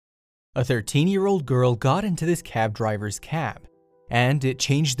A 13-year-old girl got into this cab driver's cab, and it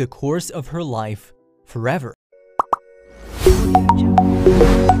changed the course of her life forever.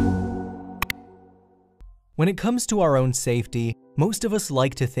 When it comes to our own safety, most of us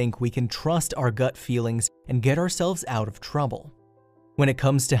like to think we can trust our gut feelings and get ourselves out of trouble. When it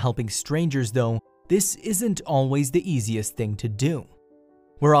comes to helping strangers, though, this isn't always the easiest thing to do.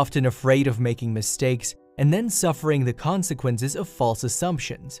 We're often afraid of making mistakes and then suffering the consequences of false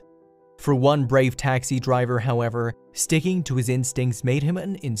assumptions. For one brave taxi driver, however, sticking to his instincts made him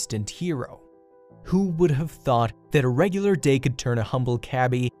an instant hero. Who would have thought that a regular day could turn a humble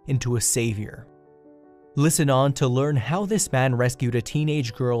cabbie into a savior? Listen on to learn how this man rescued a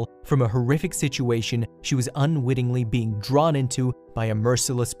teenage girl from a horrific situation she was unwittingly being drawn into by a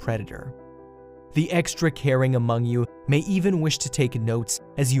merciless predator. The extra caring among you may even wish to take notes,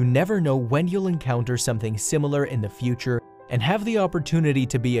 as you never know when you'll encounter something similar in the future and have the opportunity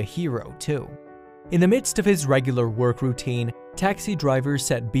to be a hero too. In the midst of his regular work routine, taxi driver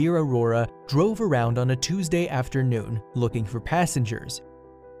Satbir Arora drove around on a Tuesday afternoon looking for passengers.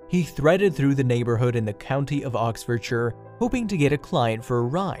 He threaded through the neighborhood in the county of Oxfordshire, hoping to get a client for a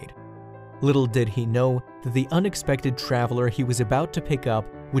ride. Little did he know that the unexpected traveler he was about to pick up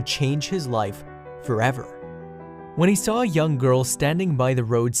would change his life forever. When he saw a young girl standing by the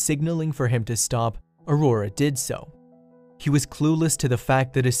road signaling for him to stop, Arora did so. He was clueless to the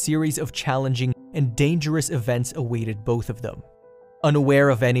fact that a series of challenging and dangerous events awaited both of them. Unaware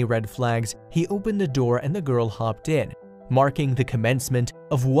of any red flags, he opened the door and the girl hopped in, marking the commencement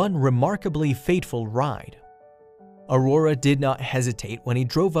of one remarkably fateful ride. Arora did not hesitate when he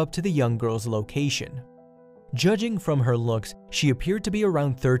drove up to the young girl's location. Judging from her looks, she appeared to be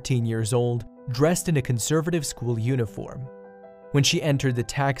around 13 years old, dressed in a conservative school uniform. When she entered the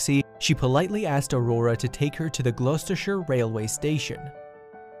taxi, she politely asked Arora to take her to the Gloucestershire railway station.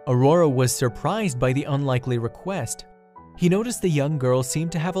 Arora was surprised by the unlikely request. He noticed the young girl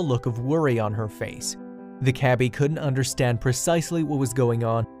seemed to have a look of worry on her face. The cabbie couldn't understand precisely what was going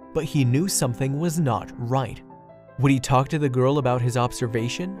on, but he knew something was not right. Would he talk to the girl about his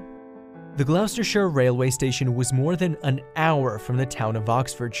observation? The Gloucestershire railway station was more than an hour from the town of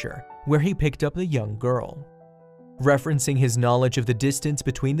Oxfordshire, where he picked up the young girl. Referencing his knowledge of the distance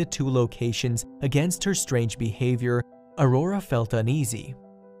between the two locations against her strange behavior, Arora felt uneasy.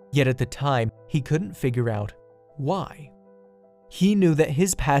 Yet at the time, he couldn't figure out why. He knew that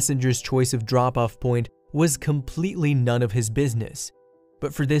his passenger's choice of drop-off point was completely none of his business.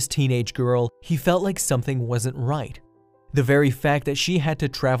 But for this teenage girl, he felt like something wasn't right. The very fact that she had to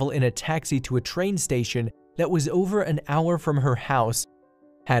travel in a taxi to a train station that was over an hour from her house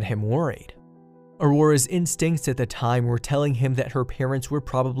had him worried. Arora's instincts at the time were telling him that her parents were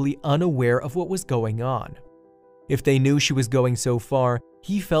probably unaware of what was going on. If they knew she was going so far,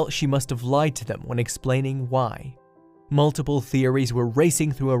 he felt she must have lied to them when explaining why. Multiple theories were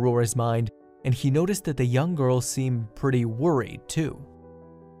racing through Arora's mind, and he noticed that the young girl seemed pretty worried too.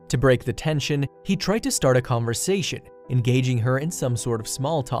 To break the tension, he tried to start a conversation, engaging her in some sort of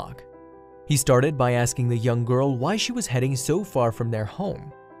small talk. He started by asking the young girl why she was heading so far from their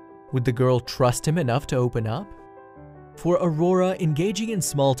home. Would the girl trust him enough to open up? For Arora, engaging in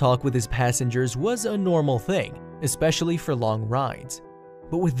small talk with his passengers was a normal thing, especially for long rides.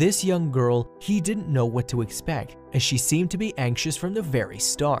 But with this young girl, he didn't know what to expect, as she seemed to be anxious from the very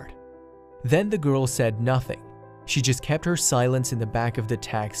start. Then the girl said nothing. She just kept her silence in the back of the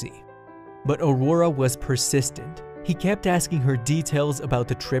taxi. But Arora was persistent. He kept asking her details about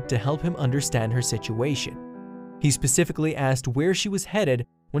the trip to help him understand her situation. He specifically asked where she was headed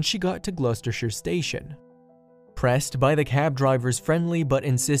when she got to Gloucestershire station. Pressed by the cab driver's friendly but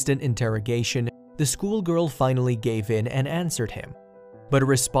insistent interrogation, the schoolgirl finally gave in and answered him. But a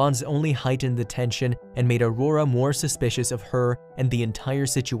response only heightened the tension and made Arora more suspicious of her and the entire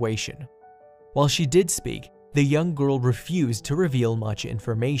situation. While she did speak, the young girl refused to reveal much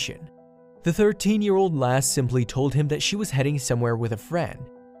information. The 13-year-old lass simply told him that she was heading somewhere with a friend.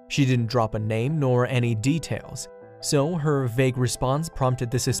 She didn't drop a name nor any details, so her vague response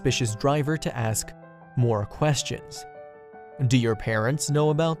prompted the suspicious driver to ask more questions. "Do your parents know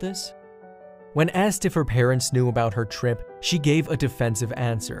about this?" When asked if her parents knew about her trip, she gave a defensive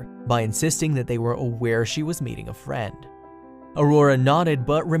answer by insisting that they were aware she was meeting a friend. Arora nodded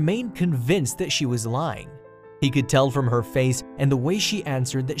but remained convinced that she was lying. He could tell from her face and the way she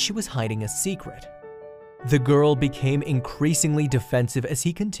answered that she was hiding a secret. The girl became increasingly defensive as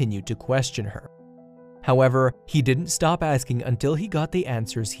he continued to question her. However, he didn't stop asking until he got the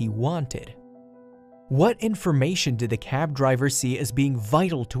answers he wanted. What information did the cab driver see as being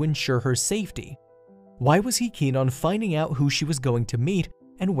vital to ensure her safety? Why was he keen on finding out who she was going to meet,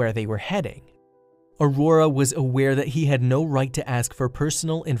 and where they were heading. Aurora was aware that he had no right to ask for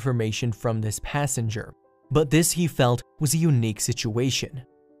personal information from this passenger, but this he felt was a unique situation.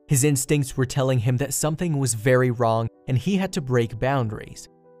 His instincts were telling him that something was very wrong and he had to break boundaries.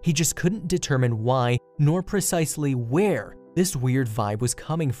 He just couldn't determine why nor precisely where this weird vibe was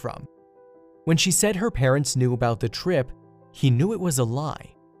coming from. When she said her parents knew about the trip, he knew it was a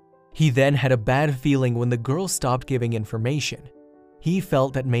lie. He then had a bad feeling when the girl stopped giving information. He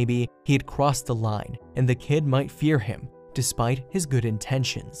felt that maybe he had crossed the line and the kid might fear him, despite his good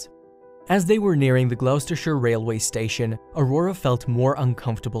intentions. As they were nearing the Gloucestershire railway station, Aurora felt more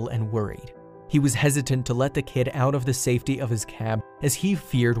uncomfortable and worried. He was hesitant to let the kid out of the safety of his cab as he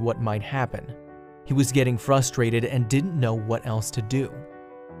feared what might happen. He was getting frustrated and didn't know what else to do.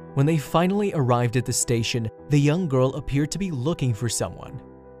 When they finally arrived at the station, the young girl appeared to be looking for someone.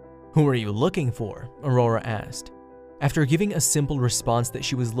 "Who are you looking for?" Aurora asked. After giving a simple response that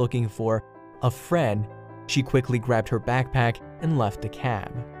she was looking for a friend, she quickly grabbed her backpack and left the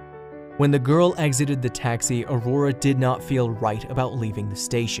cab. When the girl exited the taxi, Aurora did not feel right about leaving the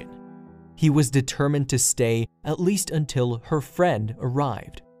station. He was determined to stay at least until her friend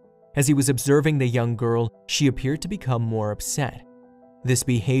arrived. As he was observing the young girl, she appeared to become more upset. This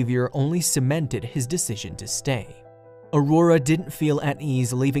behavior only cemented his decision to stay. Aurora didn't feel at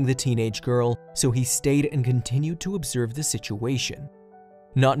ease leaving the teenage girl, so he stayed and continued to observe the situation.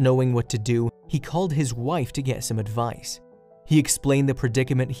 Not knowing what to do, he called his wife to get some advice. He explained the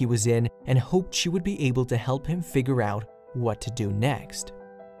predicament he was in and hoped she would be able to help him figure out what to do next.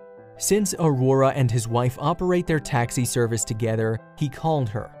 Since Aurora and his wife operate their taxi service together, he called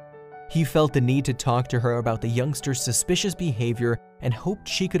her. He felt the need to talk to her about the youngster's suspicious behavior and hoped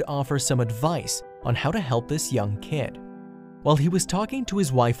she could offer some advice on how to help this young kid. While he was talking to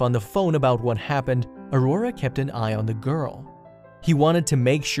his wife on the phone about what happened, Aurora kept an eye on the girl. He wanted to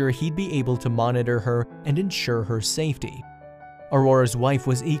make sure he'd be able to monitor her and ensure her safety. Aurora's wife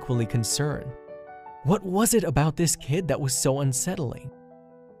was equally concerned. What was it about this kid that was so unsettling?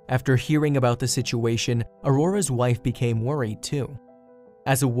 After hearing about the situation, Aurora's wife became worried too.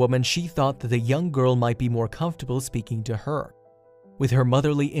 As a woman, she thought that the young girl might be more comfortable speaking to her. With her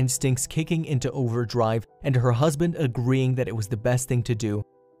motherly instincts kicking into overdrive and her husband agreeing that it was the best thing to do,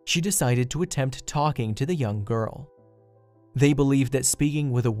 she decided to attempt talking to the young girl. They believed that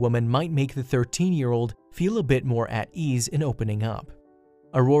speaking with a woman might make the 13-year-old feel a bit more at ease in opening up.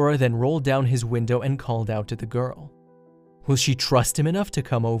 Aurora then rolled down his window and called out to the girl. Will she trust him enough to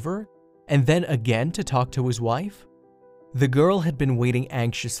come over? And then again to talk to his wife? The girl had been waiting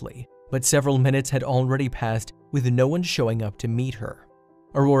anxiously, but several minutes had already passed with no one showing up to meet her.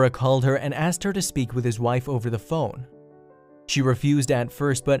 Aurora called her and asked her to speak with his wife over the phone. She refused at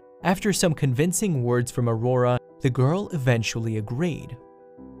first, but after some convincing words from Aurora, the girl eventually agreed.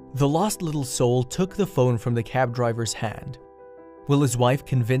 The lost little soul took the phone from the cab driver's hand. Will his wife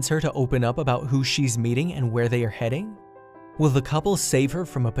convince her to open up about who she's meeting and where they are heading? Will the couple save her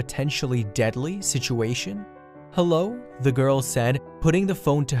from a potentially deadly situation? "Hello?" the girl said, putting the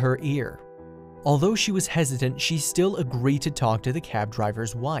phone to her ear. Although she was hesitant, she still agreed to talk to the cab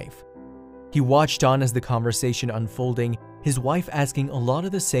driver's wife. He watched on as the conversation unfolding, his wife asking a lot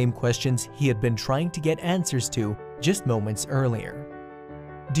of the same questions he had been trying to get answers to just moments earlier.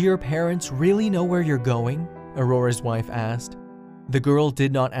 "Do your parents really know where you're going?" Aurora's wife asked. The girl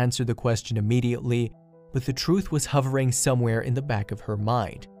did not answer the question immediately, but the truth was hovering somewhere in the back of her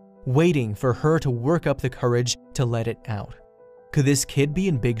mind, waiting for her to work up the courage to let it out. Could this kid be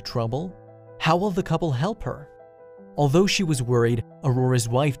in big trouble? How will the couple help her? Although she was worried, Aurora's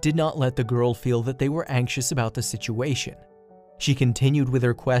wife did not let the girl feel that they were anxious about the situation. She continued with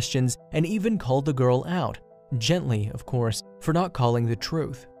her questions and even called the girl out, gently, of course, for not calling the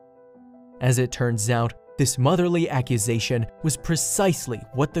truth. As it turns out, this motherly accusation was precisely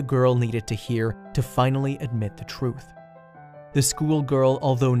what the girl needed to hear to finally admit the truth. The schoolgirl,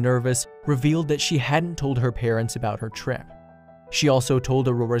 although nervous, revealed that she hadn't told her parents about her trip. She also told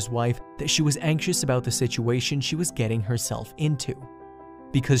Aurora's wife that she was anxious about the situation she was getting herself into.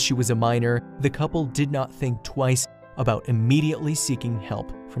 Because she was a minor, the couple did not think twice about immediately seeking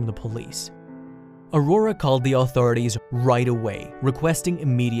help from the police. Aurora called the authorities right away, requesting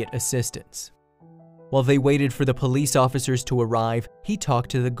immediate assistance. While they waited for the police officers to arrive, he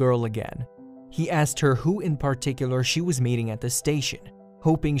talked to the girl again. He asked her who in particular she was meeting at the station,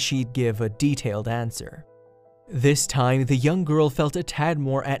 hoping she'd give a detailed answer. This time, the young girl felt a tad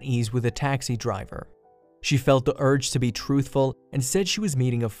more at ease with the taxi driver. She felt the urge to be truthful and said she was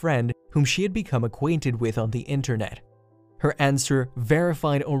meeting a friend whom she had become acquainted with on the internet. Her answer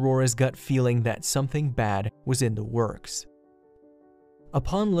verified Aurora's gut feeling that something bad was in the works.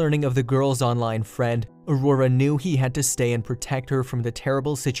 Upon learning of the girl's online friend, Aurora knew he had to stay and protect her from the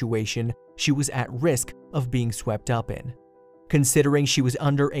terrible situation she was at risk of being swept up in. Considering she was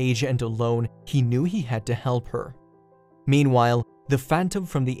underage and alone, he knew he had to help her. Meanwhile, the phantom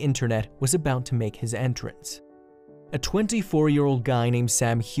from the internet was about to make his entrance. A 24-year-old guy named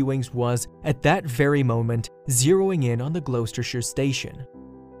Sam Hewings was, at that very moment, zeroing in on the Gloucestershire station.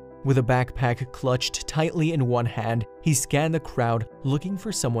 With a backpack clutched tightly in one hand, he scanned the crowd looking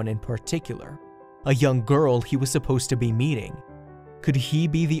for someone in particular. A young girl he was supposed to be meeting. Could he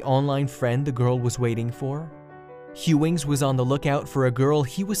be the online friend the girl was waiting for? Hewings was on the lookout for a girl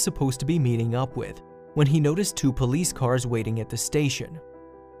he was supposed to be meeting up with when he noticed 2 police cars waiting at the station.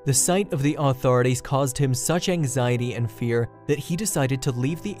 The sight of the authorities caused him such anxiety and fear that he decided to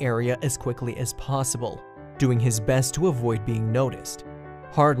leave the area as quickly as possible, doing his best to avoid being noticed.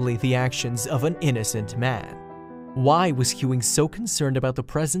 Hardly the actions of an innocent man. Why was Hewings so concerned about the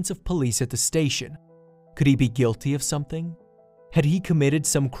presence of police at the station? Could he be guilty of something? Had he committed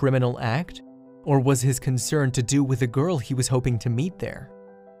some criminal act? Or was his concern to do with the girl he was hoping to meet there?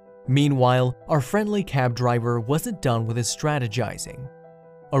 Meanwhile, our friendly cab driver wasn't done with his strategizing.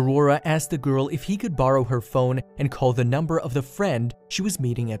 Aurora asked the girl if he could borrow her phone and call the number of the friend she was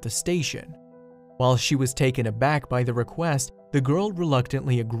meeting at the station. While she was taken aback by the request, the girl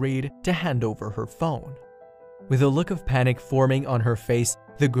reluctantly agreed to hand over her phone. With a look of panic forming on her face,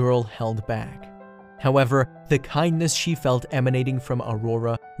 the girl held back. However, the kindness she felt emanating from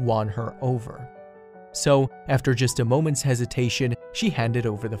Aurora won her over. So, after just a moment's hesitation, she handed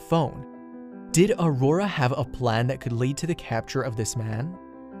over the phone. Did Aurora have a plan that could lead to the capture of this man?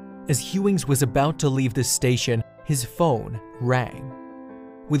 As Hewings was about to leave the station, his phone rang.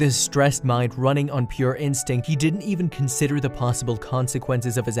 With his stressed mind running on pure instinct, he didn't even consider the possible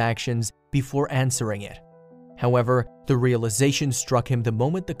consequences of his actions before answering it. However, the realization struck him the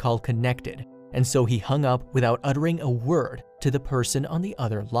moment the call connected, and so he hung up without uttering a word to the person on the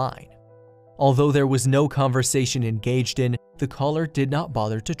other line. Although there was no conversation engaged in, the caller did not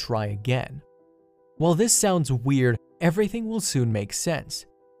bother to try again. While this sounds weird, everything will soon make sense.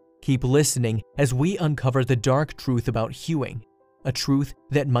 Keep listening as we uncover the dark truth about Hewing, a truth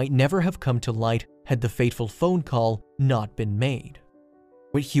that might never have come to light had the fateful phone call not been made.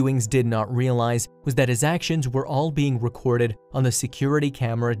 What Hewings did not realize was that his actions were all being recorded on the security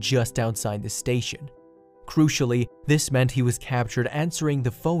camera just outside the station. Crucially, this meant he was captured answering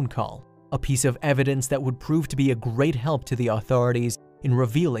the phone call, a piece of evidence that would prove to be a great help to the authorities in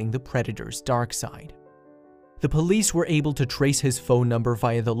revealing the predator's dark side. The police were able to trace his phone number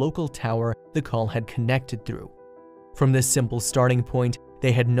via the local tower the call had connected through. From this simple starting point,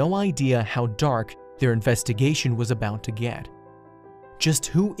 they had no idea how dark their investigation was about to get. Just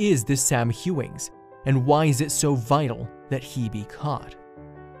who is this Sam Hewings, and why is it so vital that he be caught?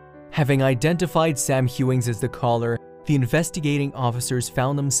 Having identified Sam Hewings as the caller, the investigating officers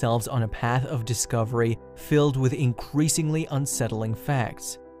found themselves on a path of discovery filled with increasingly unsettling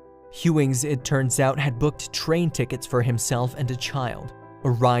facts. Hewings, it turns out, had booked train tickets for himself and a child, a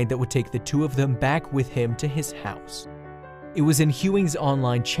ride that would take the 2 of them back with him to his house. It was in Hewings'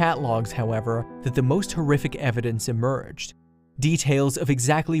 online chat logs, however, that the most horrific evidence emerged. Details of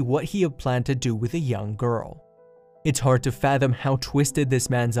exactly what he had planned to do with a young girl. It's hard to fathom how twisted this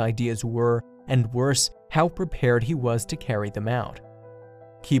man's ideas were, and worse, how prepared he was to carry them out.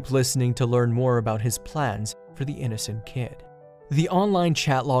 Keep listening to learn more about his plans for the innocent kid. The online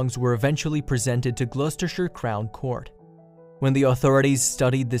chat logs were eventually presented to Gloucestershire Crown Court. When the authorities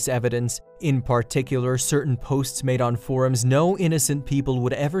studied this evidence, in particular certain posts made on forums no innocent people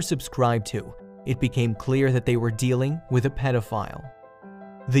would ever subscribe to, it became clear that they were dealing with a pedophile.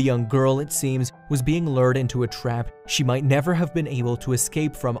 The young girl, it seems, was being lured into a trap she might never have been able to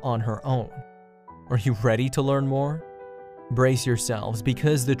escape from on her own. Are you ready to learn more? Brace yourselves,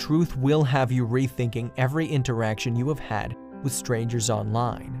 because the truth will have you rethinking every interaction you have had with strangers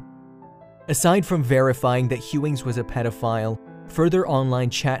online. Aside from verifying that Hewings was a pedophile, further online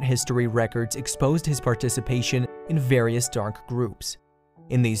chat history records exposed his participation in various dark groups.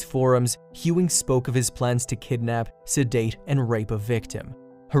 In these forums, Hewings spoke of his plans to kidnap, sedate, and rape a victim,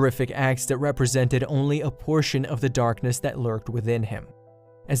 horrific acts that represented only a portion of the darkness that lurked within him.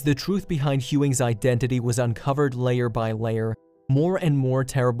 As the truth behind Hewings' identity was uncovered layer by layer, more and more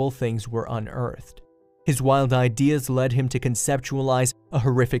terrible things were unearthed. His wild ideas led him to conceptualize a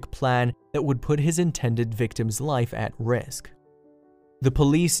horrific plan that would put his intended victim's life at risk. The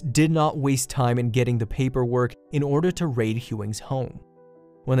police did not waste time in getting the paperwork in order to raid Hewings' home.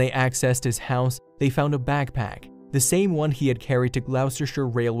 When they accessed his house, they found a backpack, the same one he had carried to Gloucestershire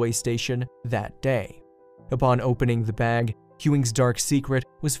railway station that day. Upon opening the bag, Hewing's dark secret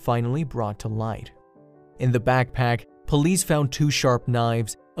was finally brought to light. In the backpack, police found 2 sharp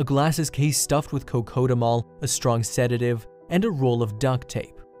knives, a glasses case stuffed with cocodamol, a strong sedative, and a roll of duct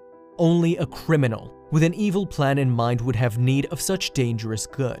tape. Only a criminal with an evil plan in mind would have need of such dangerous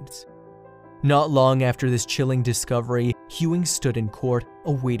goods. Not long after this chilling discovery, Hewing stood in court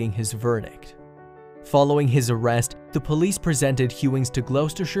awaiting his verdict. Following his arrest, the police presented Hewings to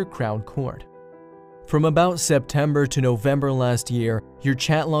Gloucestershire Crown Court. From about September to November last year, your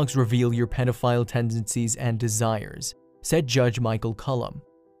chat logs reveal your pedophile tendencies and desires, said Judge Michael Cullum.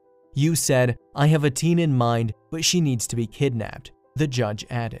 You said, I have a teen in mind, but she needs to be kidnapped, the judge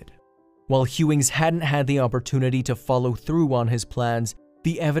added. While Hewings hadn't had the opportunity to follow through on his plans,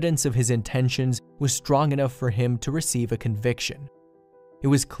 the evidence of his intentions was strong enough for him to receive a conviction. It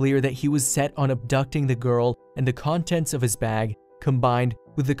was clear that he was set on abducting the girl, and the contents of his bag, combined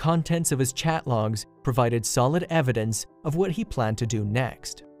with the contents of his chat logs, provided solid evidence of what he planned to do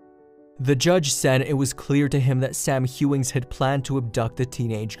next. The judge said it was clear to him that Sam Hewings had planned to abduct the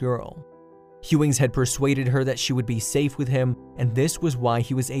teenage girl. Hewings had persuaded her that she would be safe with him, and this was why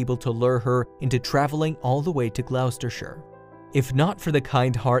he was able to lure her into traveling all the way to Gloucestershire. If not for the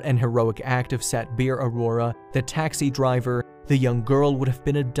kind heart and heroic act of Satbir Arora, the taxi driver, the young girl would have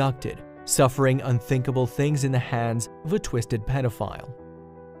been abducted, suffering unthinkable things in the hands of a twisted pedophile.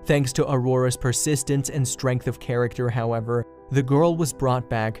 Thanks to Aurora's persistence and strength of character, however, the girl was brought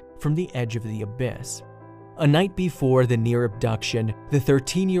back from the edge of the abyss. A night before the near abduction, the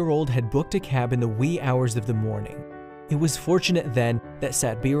 13-year-old had booked a cab in the wee hours of the morning. It was fortunate then that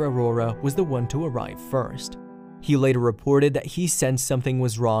Satbir Arora was the one to arrive first. He later reported that he sensed something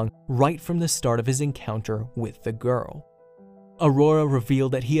was wrong right from the start of his encounter with the girl. Arora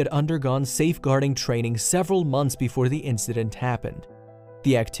revealed that he had undergone safeguarding training several months before the incident happened.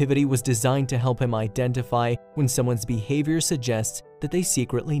 The activity was designed to help him identify when someone's behavior suggests that they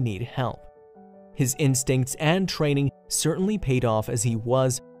secretly need help. His instincts and training certainly paid off, as he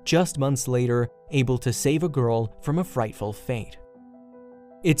was, just months later, able to save a girl from a frightful fate.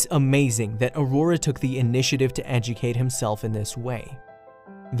 It's amazing that Arora took the initiative to educate himself in this way.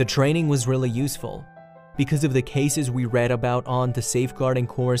 The training was really useful. Because of the cases we read about on the safeguarding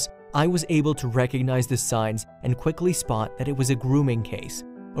course, I was able to recognize the signs and quickly spot that it was a grooming case,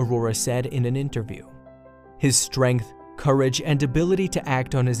 Arora said in an interview. His strength, courage, and ability to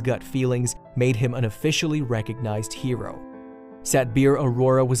act on his gut feelings made him an officially recognized hero. Satbir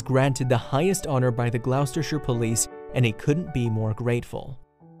Arora was granted the highest honor by the Gloucestershire Police, and he couldn't be more grateful.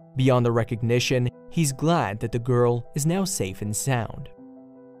 Beyond the recognition, he's glad that the girl is now safe and sound.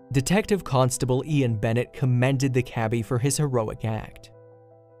 Detective Constable Ian Bennett commended the cabbie for his heroic act.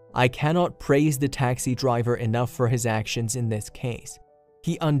 I cannot praise the taxi driver enough for his actions in this case.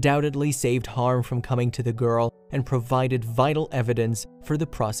 He undoubtedly saved harm from coming to the girl and provided vital evidence for the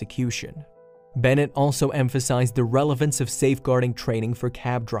prosecution. Bennett also emphasized the relevance of safeguarding training for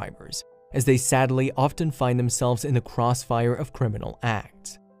cab drivers, as they sadly often find themselves in the crossfire of criminal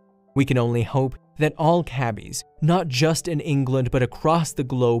acts. We can only hope that all cabbies, not just in England but across the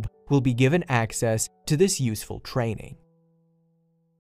globe, will be given access to this useful training.